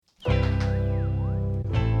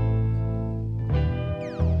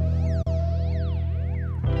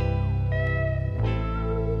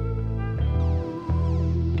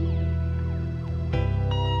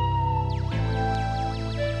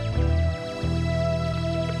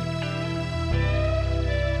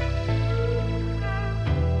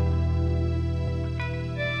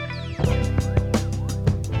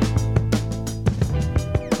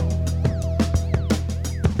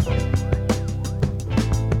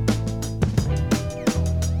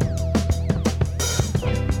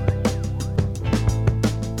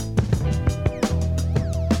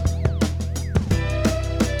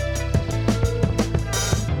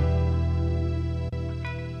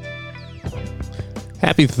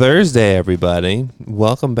Happy Thursday, everybody.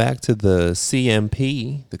 Welcome back to the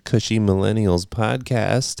CMP, the Cushy Millennials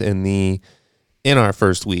podcast, and in our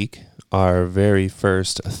first week, our very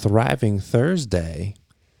first Thriving Thursday.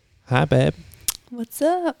 Hi, babe. What's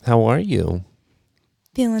up? How are you?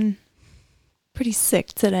 Feeling pretty sick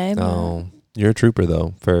today. Oh, you're a trooper,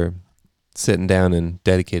 though, for sitting down and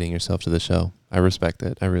dedicating yourself to the show. I respect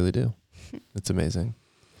it. I really do. It's amazing.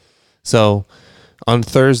 So, on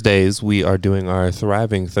Thursdays, we are doing our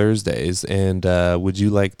Thriving Thursdays, and would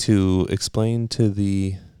you like to explain to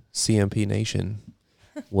the CMP Nation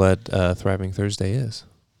what Thriving Thursday is?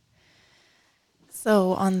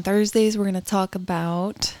 So on Thursdays, we're going to talk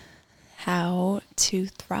about how to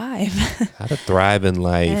thrive. How to thrive in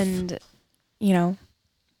life. And,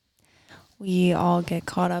 we all get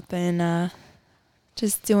caught up in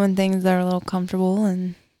just doing things that are a little comfortable,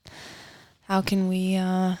 and how can we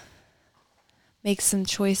make some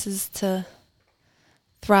choices to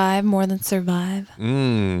thrive more than survive.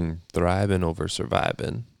 Thriving over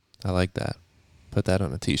surviving. I like that. Put that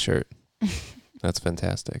on a t-shirt. That's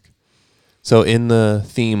fantastic. So in the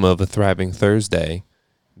theme of a Thriving Thursday,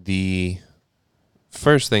 the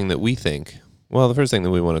first thing that we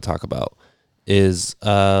want to talk about is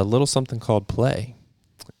a little something called play.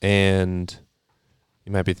 And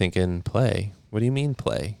you might be thinking, play? What do you mean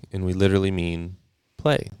play? And we literally mean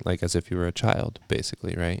play, like as if you were a child,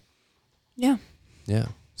 basically, right? Yeah. Yeah.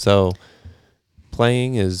 So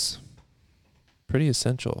playing is pretty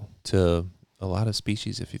essential to a lot of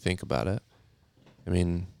species if you think about it. I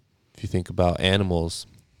mean, if you think about animals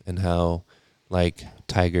and how like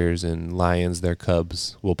tigers and lions, their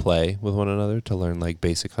cubs will play with one another to learn like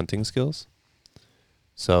basic hunting skills.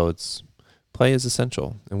 So play is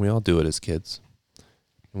essential, and we all do it as kids.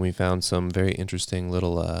 And we found some very interesting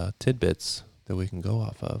little tidbits that we can go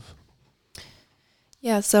off of.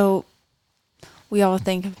 Yeah, so we all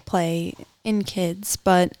think of play in kids,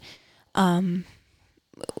 but,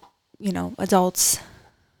 adults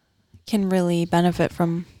can really benefit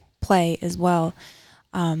from play as well,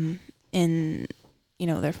 in,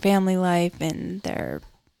 their family life and their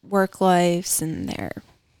work lives and their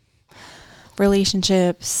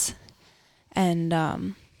relationships. And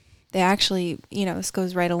they actually, this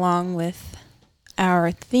goes right along with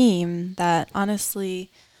our theme that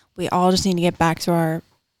honestly we all just need to get back to our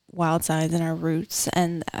wild sides and our roots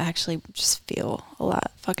and actually just feel a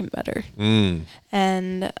lot fucking better.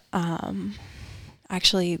 And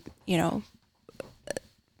actually,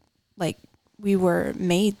 like we were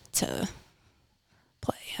made to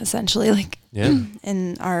play essentially, like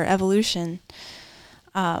in our evolution.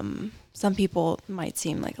 Some people might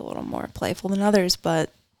seem like a little more playful than others,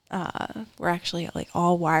 but we're actually like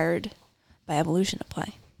all wired by evolution to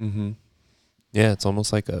play. Mm-hmm. Yeah, it's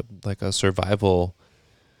almost like a survival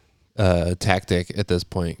tactic at this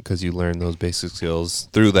point, because you learn those basic skills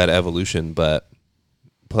through that evolution. But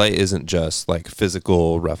play isn't just like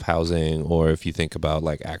physical roughhousing, or if you think about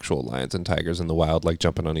like actual lions and tigers in the wild, like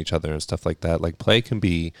jumping on each other and stuff like that. Like play can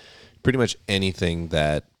be pretty much anything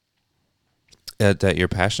that you're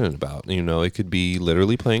passionate about. It could be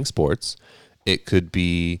literally playing sports. It could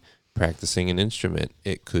be practicing an instrument.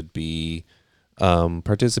 It could be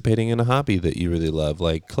participating in a hobby that you really love,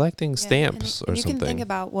 like collecting stamps or you something. You can think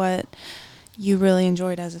about what you really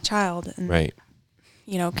enjoyed as a child and, right.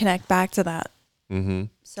 Connect back to that. Mm-hmm.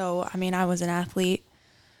 So, I was an athlete,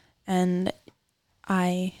 and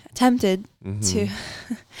I attempted to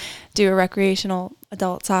do a recreational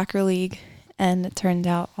adult soccer league, and it turned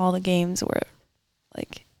out all the games were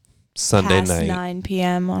like Sunday past night, 9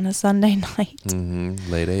 p.m. on a Sunday night.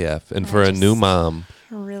 Late AF. And for a new mom,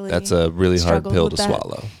 that's a really hard pill to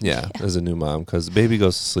swallow. Yeah, as a new mom, because baby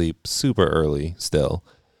goes to sleep super early still.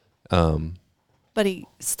 But he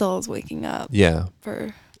still is waking up. Yeah.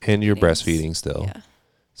 And you're games. Breastfeeding still. Yeah.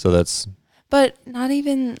 So that's... But not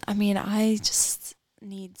even... I just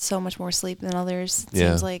need so much more sleep than others. It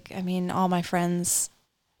seems like, all my friends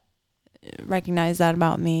recognize that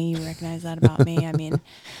about me. You recognize that about me.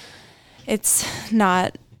 It's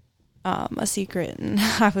not a secret, and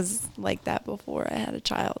I was like that before I had a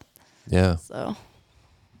child. Yeah.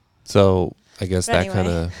 So I guess that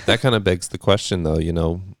kind of begs the question,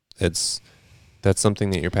 though. That's something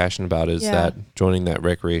that you're passionate about, is that joining that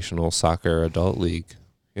recreational soccer adult league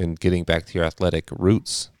and getting back to your athletic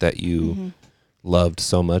roots that you loved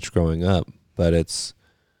so much growing up. But it's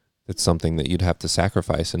something that you'd have to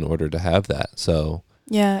sacrifice in order to have that. So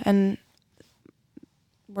yeah, and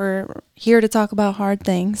we're here to talk about hard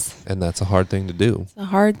things. And that's a hard thing to do. It's a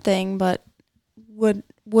hard thing, but would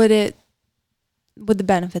the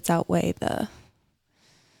benefits outweigh the...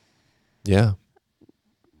 Yeah.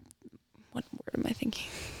 What word am I thinking?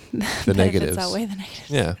 The negatives outweigh the negatives.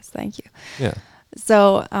 Yeah. Yes, thank you. Yeah.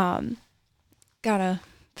 So, gotta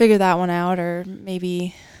figure that one out, or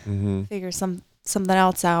maybe figure something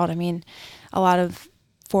else out. I mean, a lot of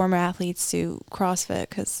former athletes do CrossFit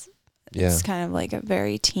because it's kind of like a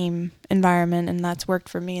very team environment, and that's worked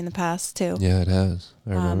for me in the past too. Yeah, it has.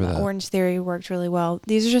 I remember that. Orange Theory worked really well.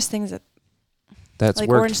 These are just things that's like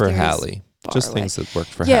worked Orange for Theory's Hallie. Just away. things that worked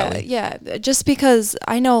for Hallie. Yeah. Just because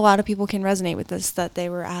I know a lot of people can resonate with this, that they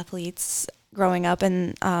were athletes growing up,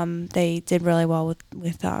 and they did really well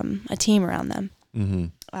with a team around them. Mm-hmm.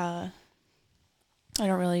 I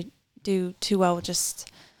don't really do too well with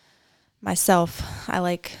just myself. I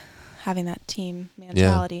like having that team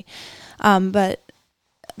mentality. But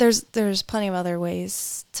there's plenty of other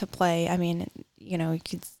ways to play. I mean, you know, you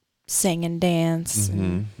could sing and dance,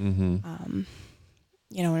 and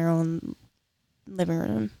you know, in your own living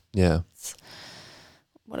room. Yeah.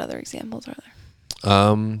 What other examples are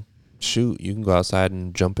there? Shoot, you can go outside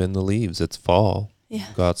and jump in the leaves. It's fall. Yeah.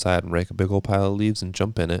 Go outside and rake a big old pile of leaves and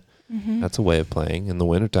jump in it. Mm-hmm. That's a way of playing. In the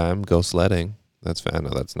wintertime, go sledding. I know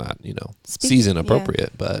that's not, season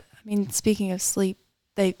appropriate, but I mean, speaking of sleep,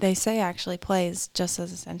 they say actually play is just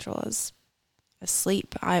as essential as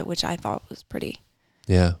sleep, which I thought was pretty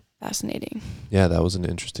fascinating. Yeah, that was an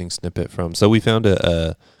interesting snippet from. So we found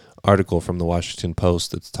a article from the Washington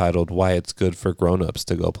Post that's titled "Why It's Good for Grown-Ups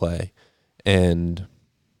to Go Play," and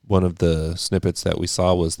one of the snippets that we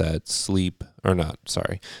saw was that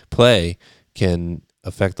play can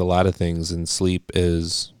affect a lot of things, and sleep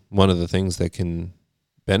is one of the things that can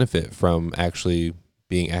benefit from actually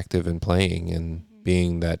being active and playing and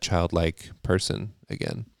being that childlike person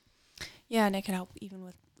again. Yeah, and it can help even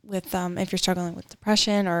with if you're struggling with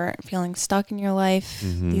depression or feeling stuck in your life.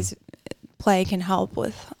 These play can help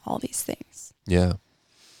with all these things. Yeah.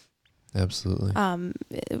 Absolutely.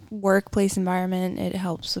 Workplace environment, it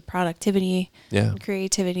helps with productivity, and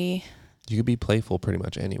creativity. You could be playful pretty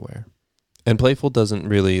much anywhere. And playful doesn't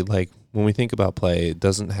really, when we think about play, it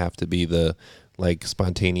doesn't have to be the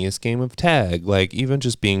spontaneous game of tag. Even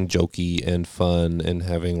just being jokey and fun and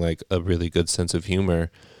having a really good sense of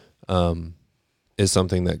humor is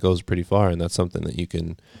something that goes pretty far, and that's something that you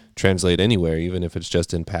can translate anywhere, even if it's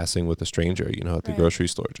just in passing with a stranger, at the grocery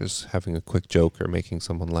store. Just having a quick joke or making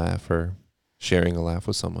someone laugh or sharing a laugh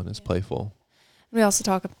with someone is playful. We also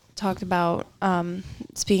talked about,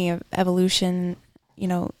 speaking of evolution,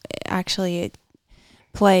 actually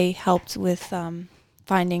play helped with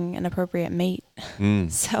finding an appropriate mate.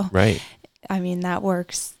 So, right. I mean, that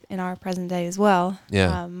works in our present day as well.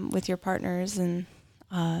 Yeah. With your partners and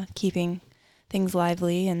keeping things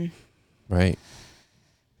lively and right.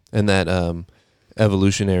 And that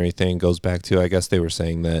evolutionary thing goes back to, I guess they were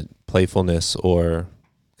saying that playfulness, or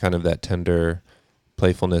kind of that tender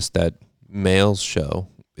playfulness that males show,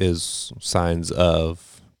 is signs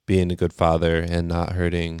of being a good father and not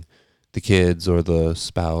hurting the kids or the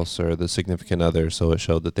spouse or the significant other. So it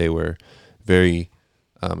showed that they were very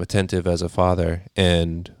attentive as a father,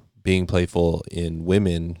 and being playful in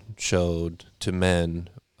women showed to men,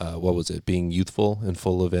 being youthful and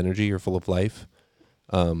full of energy or full of life.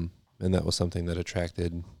 And that was something that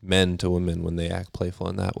attracted men to women when they act playful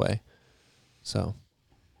in that way. So.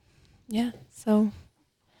 Yeah. So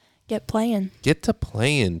get playing. Get to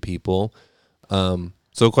playing, people. So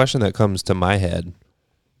a question that comes to my head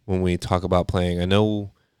when we talk about playing, I know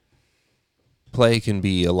play can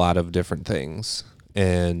be a lot of different things.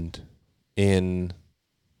 And in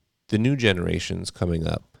the new generations coming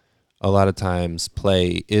up, a lot of times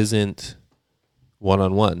play isn't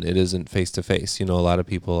one-on-one. It isn't face-to-face. A lot of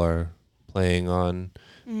people are playing on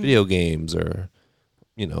video games, or,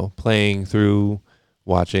 playing through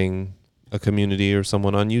watching a community or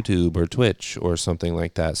someone on YouTube or Twitch or something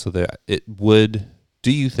like that. So that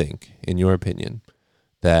do you think, in your opinion,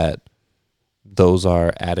 that those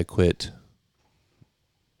are adequate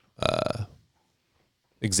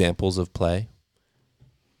examples of play?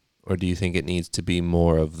 Or do you think it needs to be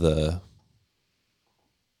more of the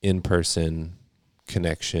in-person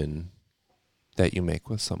connection that you make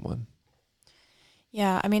with someone?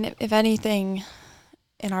 Yeah, I mean, if anything,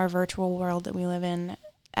 in our virtual world that we live in,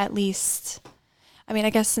 at least, I mean,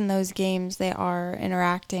 I guess in those games they are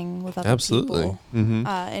interacting with other people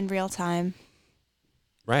in real time.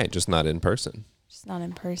 Right, just not in person.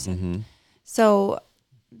 So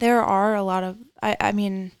there are a lot of, I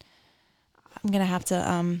mean, I'm going to have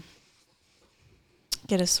to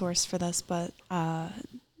get a source for this, but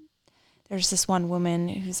there's this one woman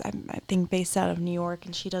who's, I think, based out of New York,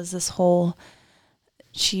 and she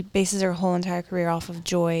bases her whole entire career off of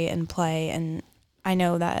joy and play. And I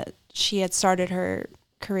know that she had started her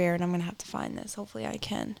career, and I'm gonna have to find this. Hopefully, I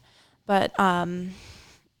can. But and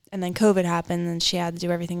then COVID happened, and she had to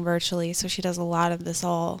do everything virtually. So she does a lot of this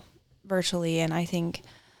all virtually, and I think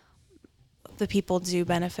the people do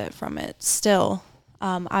benefit from it still.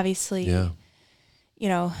 Obviously, Yeah. you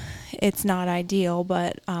know, it's not ideal,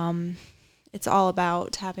 but it's all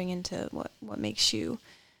about tapping into what makes you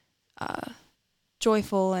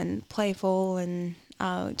joyful and playful, and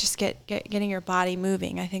just getting your body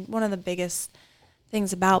moving. I think one of the biggest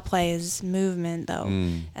things about play is movement, though,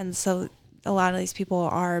 and so a lot of these people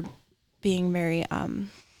are being very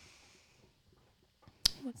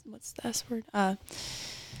what's the S word?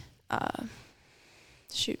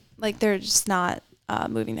 Like they're just not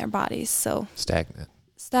moving their bodies, so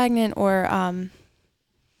stagnant or I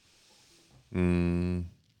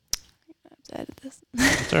have to edit this.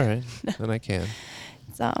 It's all right. Then I can.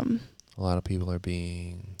 It's A lot of people are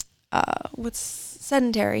being what's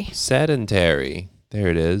sedentary. Sedentary. There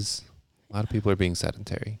it is. A lot of people are being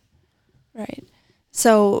sedentary. Right.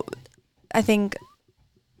 So I think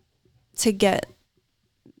to get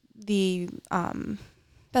the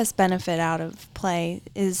best benefit out of play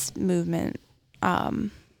is movement a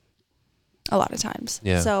lot of times.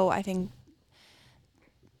 Yeah. So I think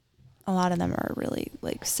a lot of them are really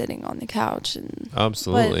like sitting on the couch and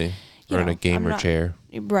absolutely. But, or in a gamer chair.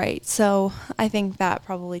 Right. So I think that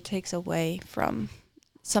probably takes away from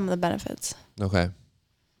some of the benefits. Okay.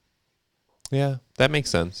 Yeah, that makes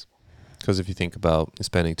sense. Because if you think about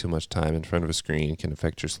spending too much time in front of a screen can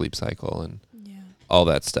affect your sleep cycle and all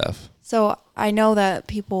that stuff. So I know that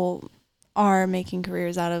people are making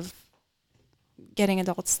careers out of getting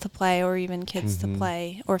adults to play or even kids to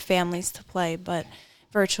play or families to play, but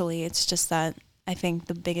virtually it's just that I think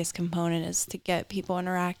the biggest component is to get people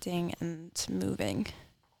interacting and moving.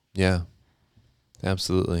 Yeah,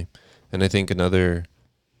 absolutely. And I think another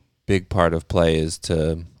big part of play is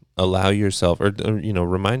to allow yourself or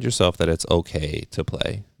remind yourself that it's okay to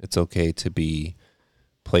play. It's okay to be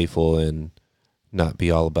playful and not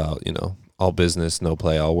be all about, all business, no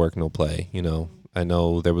play, all work, no play. I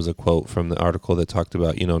know there was a quote from the article that talked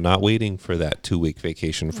about, not waiting for that 2-week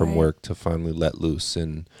vacation from work to finally let loose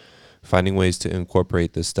and finding ways to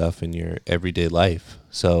incorporate this stuff in your everyday life.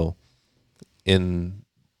 So in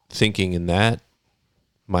thinking in that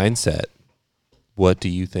mindset, what do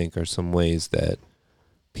you think are some ways that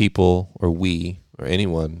people or we or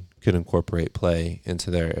anyone could incorporate play into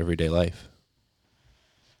their everyday life?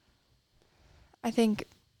 I think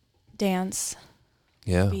dance.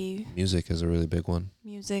 Yeah, music is a really big one.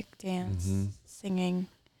 Music, dance, singing.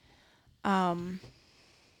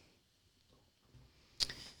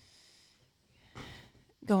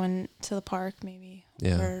 Going to the park maybe.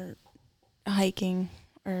 Yeah. Or hiking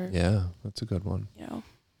or. Yeah, that's a good one.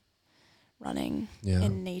 Running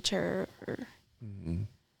in nature or.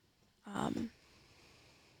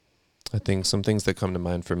 I think some things that come to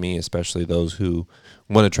mind for me, especially those who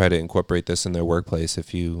want to try to incorporate this in their workplace,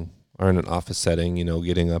 if you are in an office setting,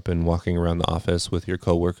 getting up and walking around the office with your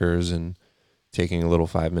coworkers and taking a little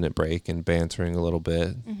 5-minute break and bantering a little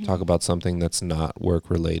bit, talk about something that's not work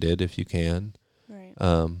related if you can, right.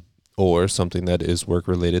 Or something that is work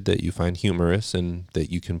related that you find humorous and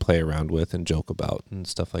that you can play around with and joke about and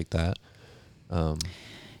stuff like that.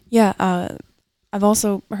 I've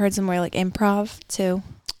also heard somewhere like improv too,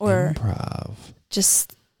 or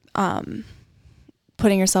just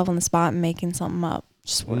putting yourself on the spot and making something up,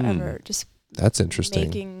 just whatever, just that's interesting.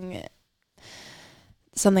 Making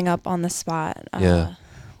something up on the spot,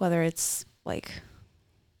 whether it's like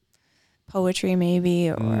poetry maybe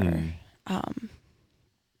or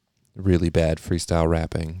really bad freestyle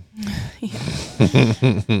rapping.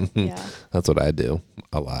 Yeah. That's what I do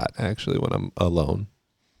a lot actually when I'm alone.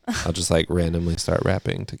 I'll just like randomly start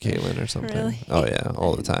rapping to Kaylin or something. Really? Oh yeah,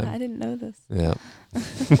 all the time. I didn't know this. Yeah.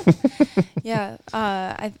 Yeah.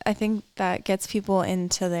 I think that gets people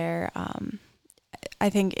into their. I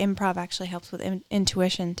think improv actually helps with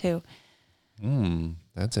intuition too.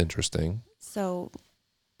 That's interesting. So,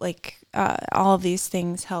 like, all of these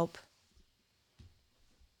things help.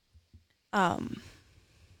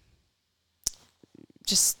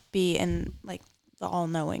 Just be in like the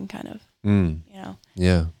all-knowing kind of.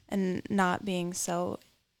 Yeah. And not being so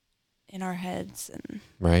in our heads and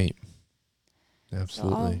right.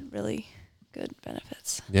 Absolutely. So all really good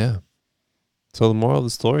benefits. Yeah. So the moral of the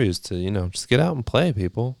story is to, just get out and play,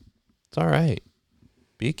 people. It's all right.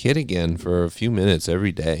 Be a kid again for a few minutes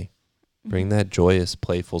every day. Bring that joyous,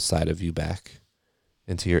 playful side of you back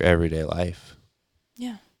into your everyday life.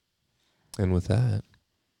 Yeah. And with that,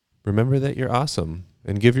 remember that you're awesome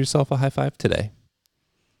and give yourself a high five today.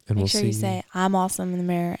 And Make we'll sure see you say, I'm awesome in the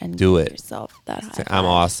mirror and Do give it. yourself that high Say, five. I'm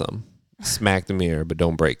awesome. Smack the mirror, but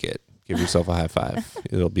don't break it. Give yourself a high five.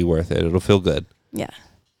 It'll be worth it. It'll feel good. Yeah.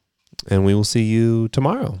 And we will see you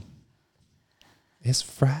tomorrow. It's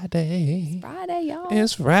Friday. Friday, y'all.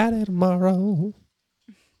 It's Friday tomorrow.